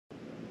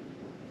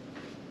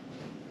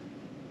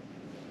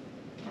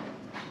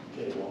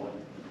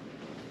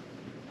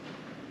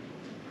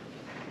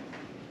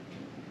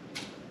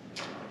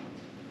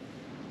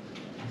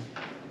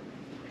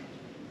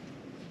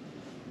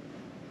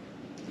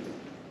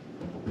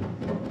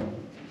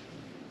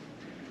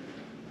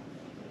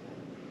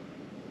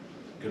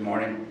Good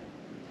morning.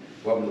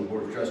 Welcome to the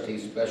Board of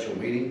Trustees special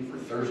meeting for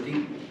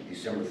Thursday,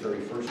 December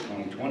 31st,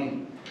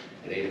 2020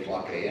 at 8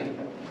 o'clock a.m.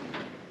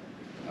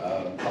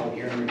 Public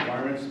hearing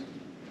requirements.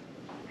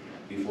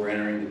 Before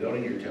entering the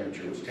building, your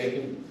temperature was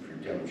taken.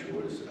 If your temperature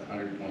was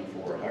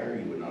 100.4 or higher,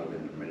 you would not have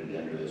been permitted to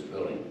enter this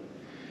building.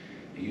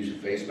 The use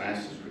of face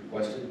masks is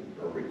requested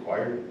or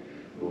required.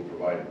 We will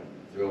provide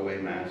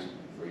throwaway masks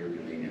for your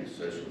convenience.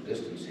 Social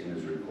distancing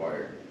is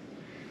required.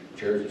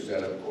 Chairs are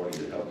set up according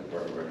to the health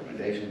department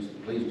recommendations.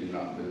 Please do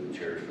not move the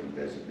chairs from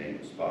the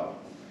designated spot.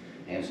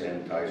 Hand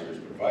sanitizer is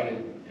provided,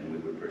 and we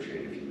would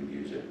appreciate if you would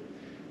use it.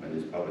 When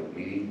this public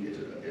meeting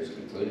is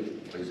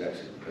concluded, please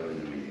exit the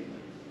building immediately.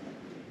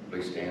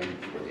 Please stand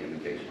for the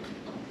invocation.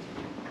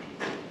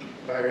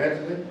 Bow your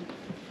heads with me.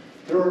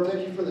 Lord,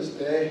 thank you for this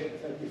day.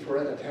 Thank you for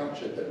Etna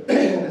Township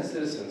and its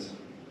citizens.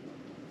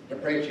 I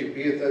pray that you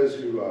be with those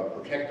who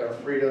protect our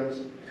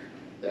freedoms,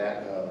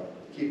 that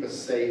keep us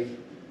safe,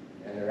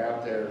 and they're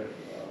out there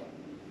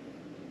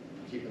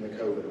keeping the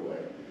COVID away.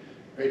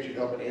 I pray that you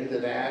help an end to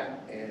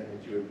that, and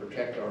that you would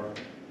protect our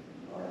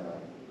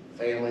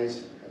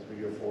families as we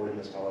go forward in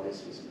this holiday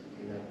season.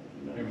 Amen.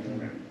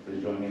 Amen.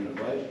 Please join me in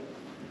the pledge.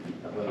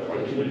 I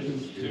pledge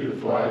allegiance to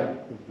the flag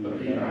of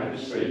the United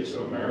States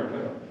of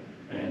America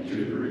and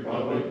to the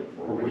republic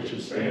for which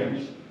it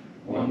stands,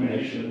 one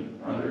nation,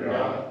 under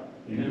God,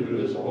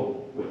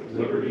 indivisible, with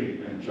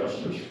liberty and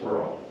justice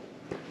for all.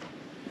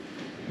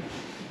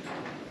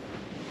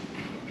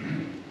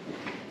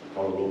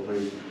 Call the roll,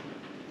 please.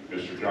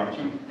 Mr.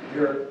 Johnson?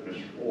 Here.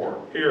 Mr.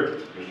 Foor? Here.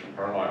 Mr.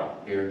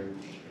 Carlisle? Here.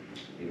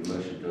 Need a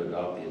motion to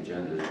adopt the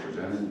agenda as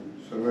presented.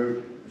 So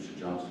moved. Mr.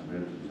 Johnson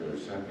moves. Is there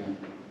a second?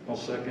 I'll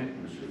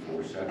second. Mr.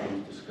 Four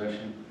seconds.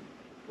 Discussion.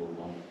 Roll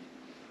call.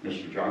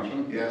 Mr.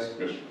 Johnson? Yes.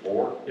 Mr.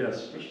 Foor?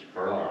 Yes. Mr.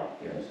 Carlisle?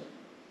 Yes.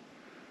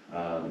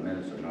 The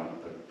minutes are not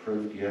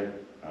approved yet.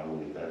 I will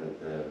get that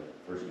at the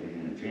first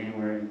meeting in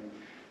January.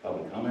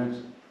 Public comments?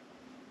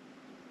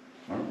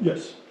 Mark?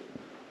 Yes.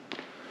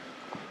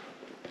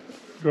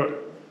 Good.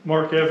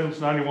 Mark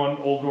Evans, 91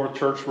 Old North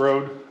Church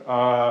Road.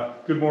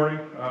 Good morning.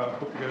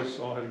 Hope you guys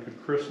all had a good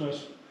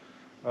Christmas.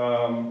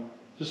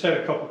 Just had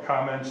a couple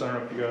comments. I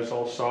don't know if you guys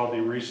all saw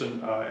the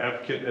recent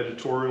Advocate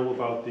Editorial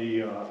about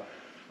the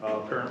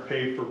parent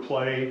pay for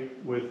play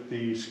with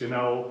the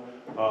Scannell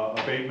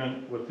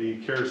abatement with the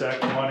CARES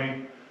Act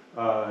money.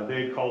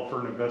 They had called for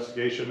an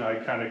investigation. I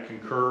kind of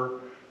concur.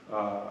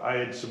 I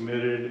had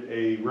submitted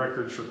a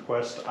records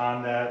request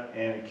on that,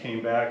 and it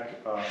came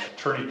back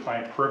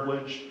attorney-client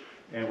privilege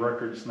and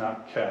records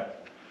not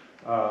kept.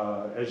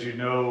 As you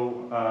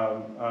know,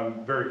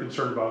 I'm very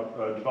concerned about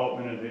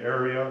development in the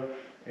area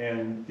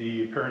and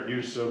the apparent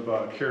use of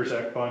CARES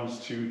Act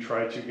funds to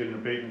try to get an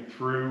abatement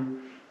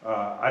through.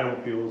 I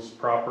don't feel is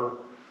proper,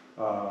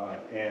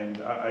 and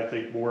I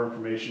think more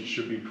information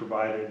should be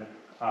provided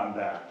on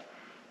that.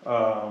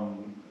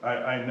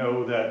 I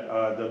know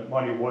that the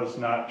money was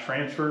not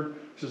transferred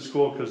to the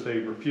school because they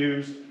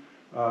refused,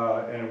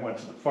 and it went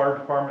to the fire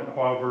department.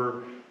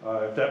 However,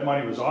 if that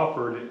money was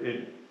offered,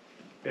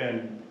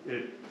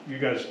 you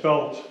guys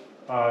felt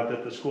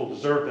that the school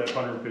deserved that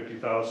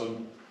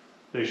 $150,000,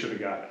 they should have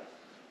got it.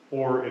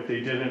 Or if they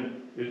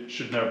didn't, it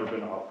should never have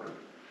been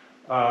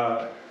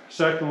offered.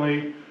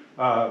 Secondly,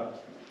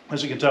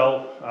 as you can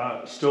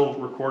tell, still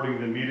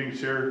recording the meetings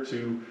here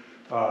to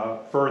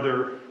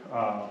further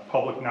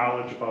public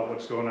knowledge about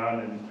what's going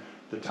on in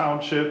the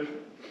township.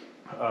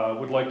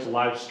 Would like to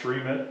live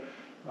stream it.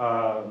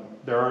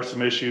 There are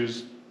some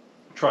issues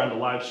trying to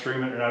live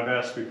stream it, and I've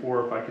asked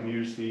before if I can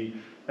use the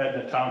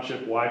Etna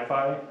Township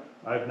Wi-Fi.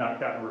 I've not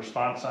gotten a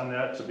response on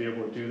that to be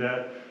able to do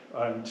that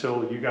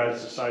until you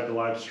guys decide to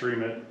live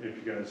stream it,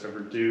 if you guys ever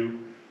do.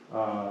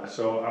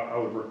 So I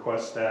would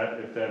request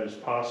that if that is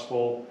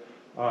possible.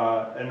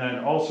 And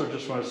then also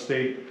just want to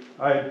state,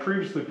 I had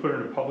previously put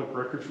in a public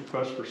records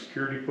request for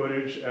security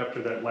footage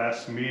after that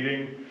last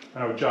meeting.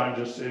 I know John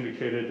just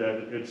indicated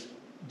that it's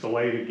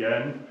delayed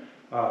again.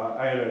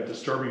 I had a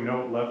disturbing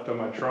note left on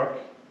my truck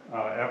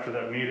after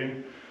that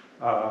meeting.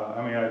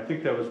 I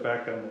think that was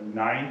back on the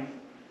 9th.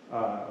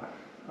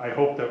 I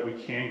hope that we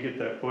can get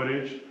that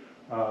footage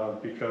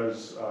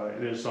because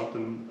it is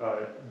something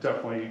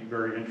definitely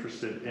very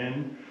interested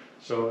in.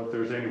 So if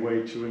there's any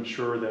way to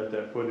ensure that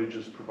that footage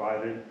is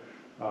provided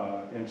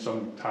in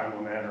some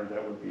timely manner,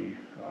 that would be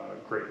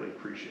greatly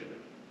appreciated.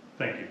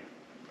 Thank you.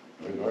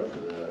 In regard to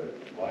the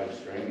live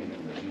streaming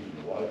and the using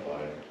the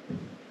Wi-Fi,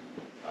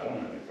 I don't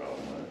have any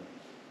problem with it.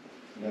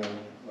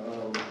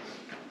 No.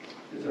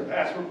 Is there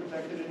password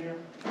protected in here?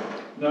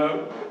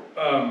 No,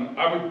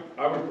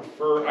 I would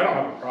prefer, I don't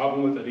have a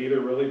problem with it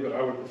either really, but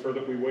I would prefer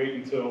that we wait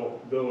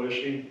until Bill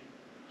Ishii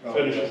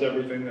finishes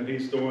everything that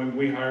he's doing.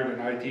 We hired an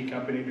IT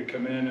company to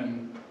come in,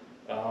 and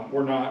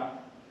we're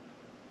not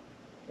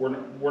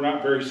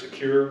very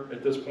secure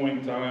at this point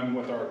in time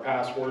with our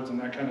passwords and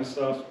that kind of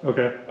stuff.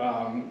 Okay.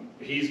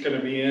 He's going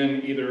to be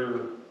in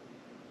either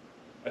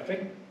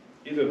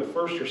the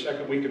first or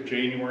second week of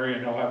January,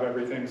 and he'll have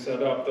everything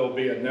set up. There'll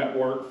be a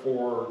network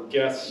for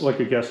guests. Like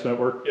a guest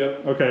network?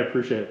 Yep. Okay, I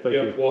appreciate it. Thank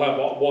you.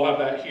 We'll have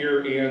that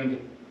here,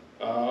 and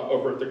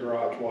over at the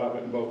garage. We'll have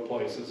it in both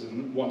places,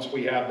 and once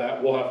we have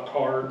that, we'll have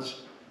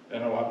cards,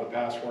 and it'll have the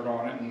password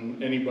on it,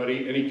 and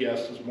any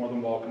guest is more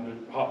than welcome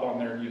to hop on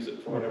there and use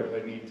it for whatever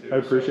they need to. I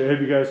appreciate it.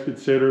 Have you guys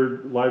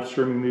considered live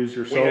streaming these We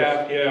yourselves?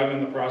 have, yeah, I'm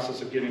in the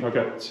process of getting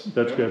Okay, quotes.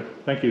 that's Yep.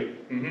 good. Thank you.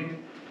 Mm-hmm.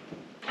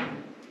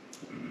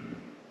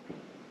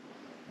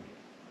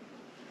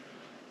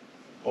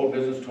 Old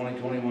business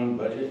 2021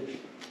 budget.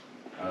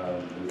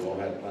 We've all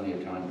had plenty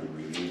of time to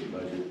review the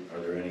budget. Are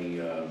there any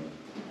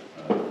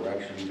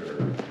corrections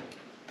or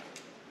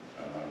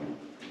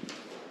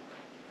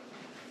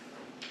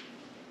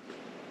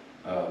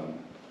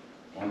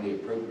on the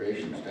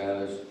appropriation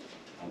status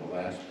on the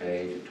last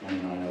page at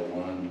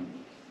 2901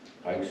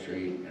 Pike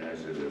Street, it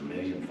has it at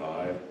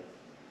 $1,000,005.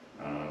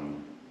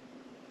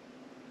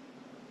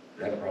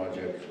 That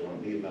project's going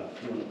to be about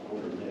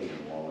 $2.25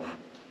 million, Wally.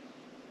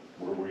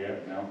 Where are we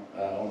at now?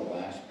 On the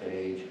last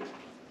page,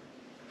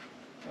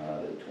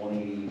 the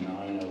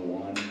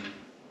 2901.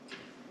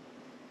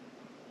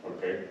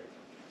 Okay.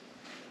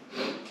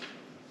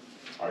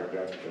 I've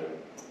got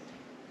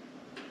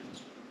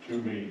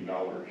 $2 million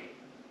down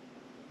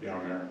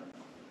there.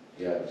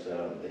 Yeah, it's,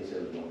 they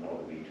said it's going to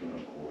probably be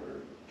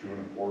 2.25.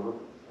 2.25,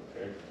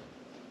 okay.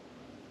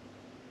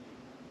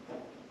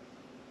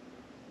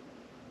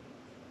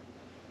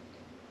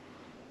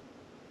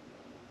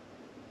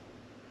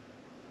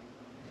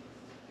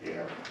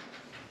 Yeah,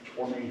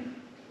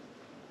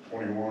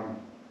 2021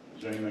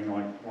 is anything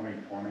like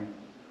 2020.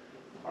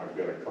 I've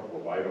got a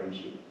couple of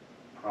items that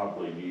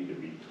probably need to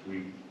be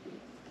tweaked,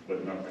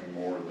 but nothing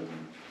more than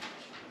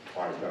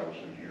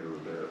 5,000 here or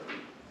there.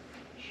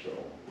 So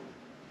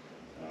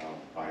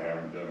I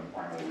haven't done a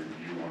final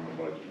review on the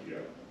budget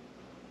yet.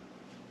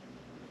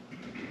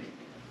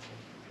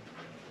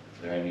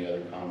 Are there any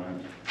other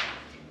comments?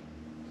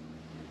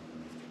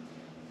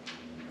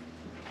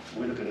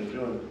 We looking at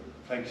doing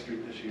Pike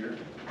Street this year,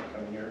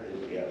 coming here?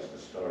 Yeah, it's the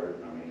start.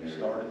 I mean, it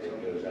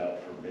goes out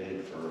for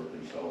bid for a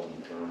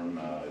consultant firm.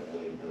 I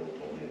believe Bill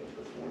told me it was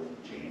the 4th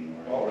of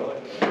January. Oh, really?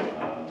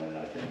 And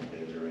I think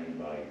bids are in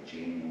by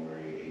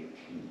January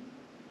 18th.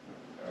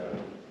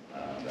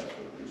 That's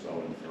for the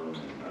consulting firm,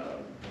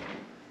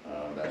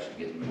 and that should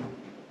get moved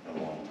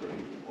along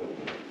pretty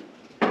quickly.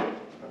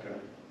 Okay.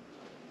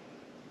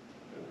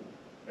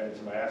 And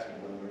somebody asked me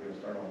when we were going to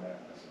start on that.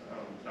 I said,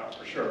 not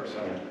for sure, so,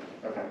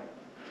 okay.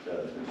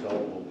 The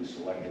consultant will be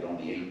selected on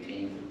the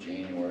 18th of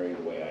January,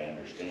 the way I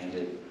understand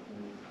it,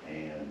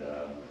 and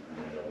then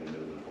they'll be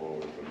moving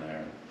forward from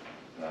there.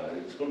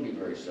 It's going to be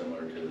very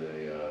similar to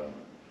the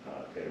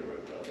Taylor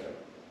Road project.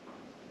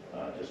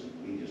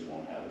 We just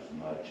won't have as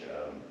much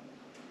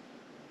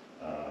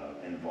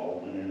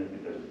involvement in it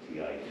because it's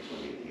going to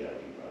be a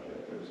TID project.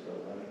 We're just going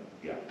to run it.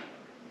 Yeah,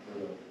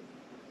 Put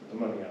the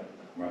money out.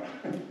 right,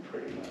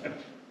 pretty much. Do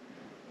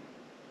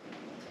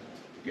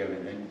you have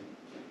anything?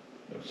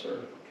 No, sir.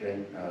 Okay,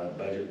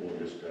 budget, we'll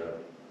just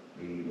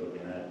be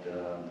looking at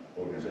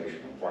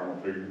organizational. Final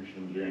figures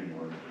in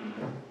January.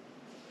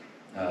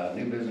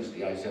 New business,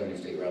 the I-70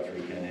 State Route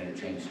 310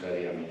 interchange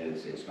study. I mean,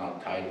 it's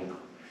not titled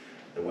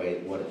the way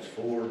what it's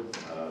for.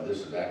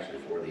 This is actually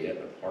for the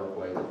Etna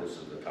Parkway, but this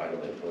is the title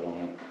they put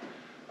on it.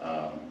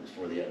 It's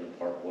for the Etna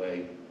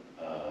Parkway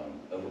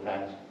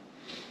overpass.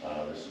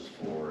 This is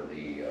for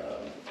the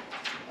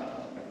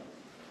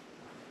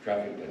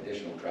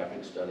additional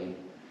traffic study.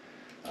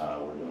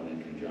 We're doing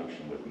in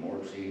conjunction with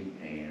Morpsey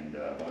and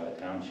by the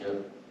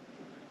Township.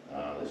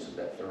 This is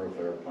that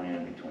thoroughfare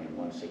plan between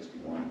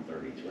 161 and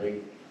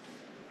 33.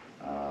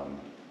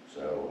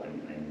 So I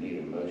need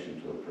a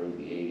motion to approve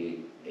the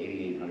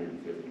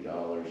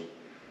 $8,850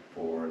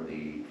 for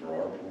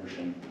our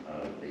portion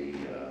of the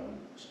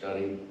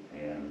study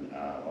and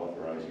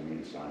authorizing me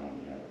to sign on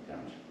behalf of the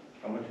Township.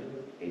 How much is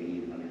it?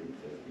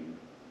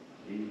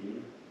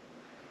 $8,850.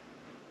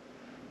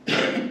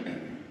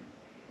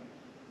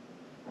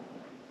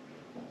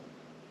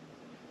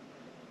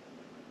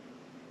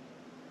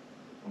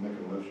 I'll make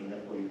a motion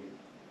that we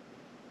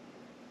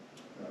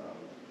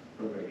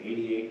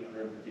appropriate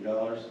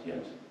 $8,850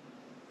 Yes.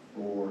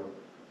 for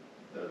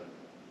the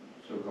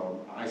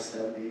so-called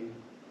I-70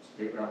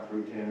 State Route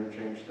 310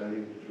 interchange study,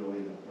 which is really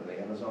where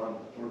the Amazon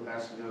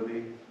overpass is going to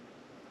be.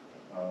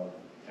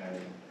 And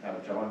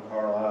have John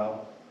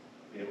Carlisle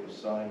be able to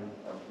sign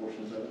our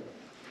portions of it.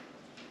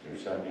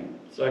 Is there a second?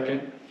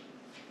 Second.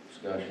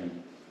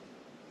 Discussion.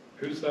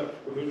 Who's that?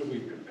 Who do we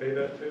pay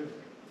that to?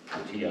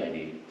 The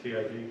TID.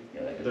 TID.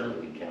 Yeah, that goes to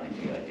Lee County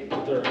TID.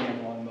 They're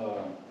on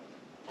the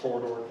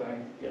corridor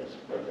thing. Yes.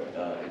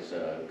 Okay. It's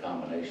a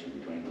combination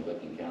between the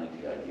Licking County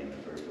TID and the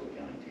Fairfield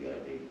County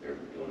TID. They're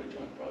doing a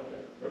joint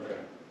project. Okay.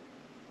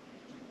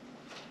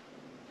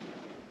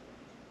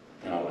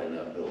 And I'll end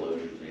up Bill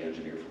Lozier's the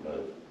engineer for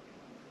both.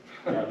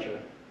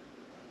 Gotcha.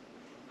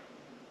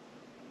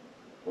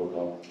 Roll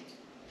call.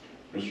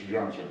 Mr.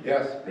 Johnson?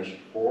 Yes. Mr.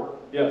 Four?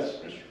 Yes.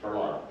 Mr.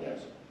 Carlisle?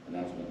 Yes.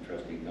 Announcement of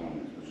trustee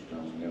comments. Mr.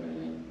 Johnson, you have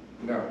anything?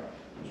 No.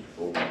 Mr.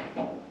 Fuller?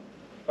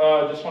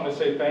 Just want to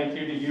say thank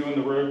you to you and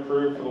the road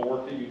crew for the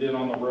work that you did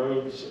on the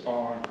roads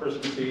on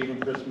Christmas Eve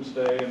and Christmas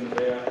Day and the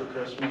day after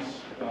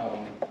Christmas.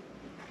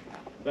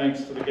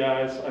 thanks to the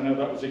guys. I know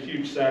that was a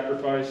huge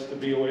sacrifice to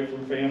be away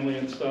from family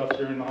and stuff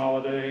during the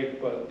holiday,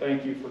 but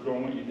thank you for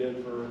doing what you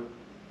did for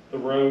the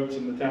roads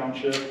and the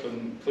township,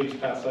 and please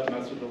pass that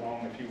message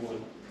along if you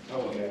would.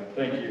 Oh, yeah.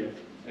 Thank you.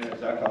 And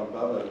as I called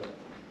Bubba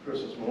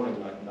Christmas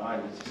morning, like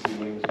 9, to see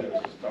when he was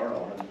going to start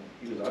on it,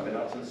 he was, I've been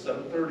out since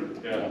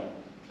 7:30. Yeah.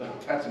 So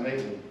that's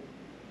amazing.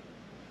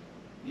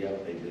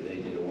 Yep, they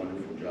did a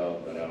wonderful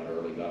job, got out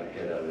early, got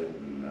ahead of it,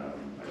 and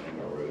I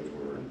think our roads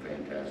were in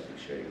fantastic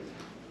shape.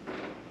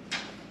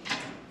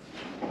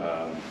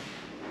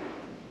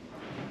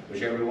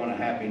 Wish everyone a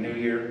happy new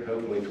year.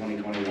 Hopefully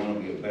 2021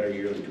 will be a better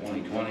year than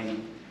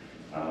 2020.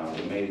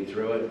 We made it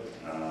through it,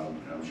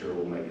 and I'm sure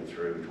we'll make it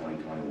through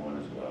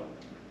 2021 as well.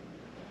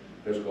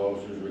 Fiscal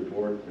officers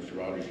report. Mr.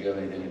 Rogers, do you have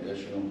anything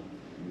additional?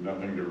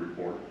 Nothing to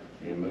report.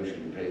 Need a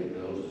motion to pay the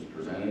bills as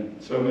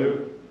presented? So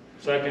moved.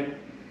 Second.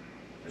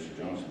 Mr.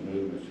 Johnson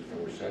moved, Mr.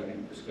 Four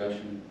second.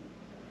 Discussion?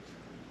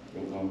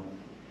 Roll call.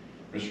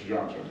 Mr.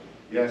 Johnson?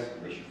 Yes.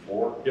 Mr.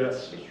 Four?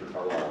 Yes. Mr.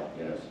 Carlisle?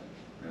 Yes.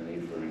 No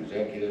need for an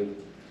executive.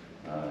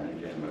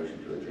 Entertain a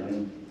motion to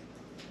adjourn.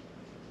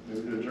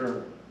 Move to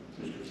adjourn.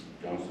 Mr.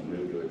 Johnson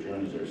moved to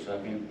adjourn. Is there a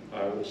second?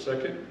 I will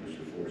second.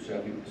 Mr. Four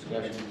second.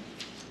 Discussion?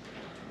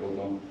 Roll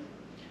call.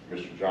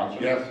 Mr.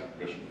 Johnson? Yes.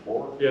 Mr.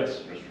 Four?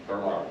 Yes. Mr.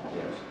 Carlisle?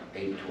 Yes.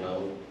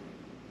 8:12.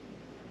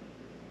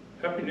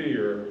 Happy New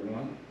Year,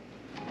 everyone.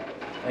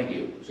 Thank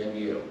you. Same to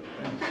you.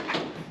 Thanks.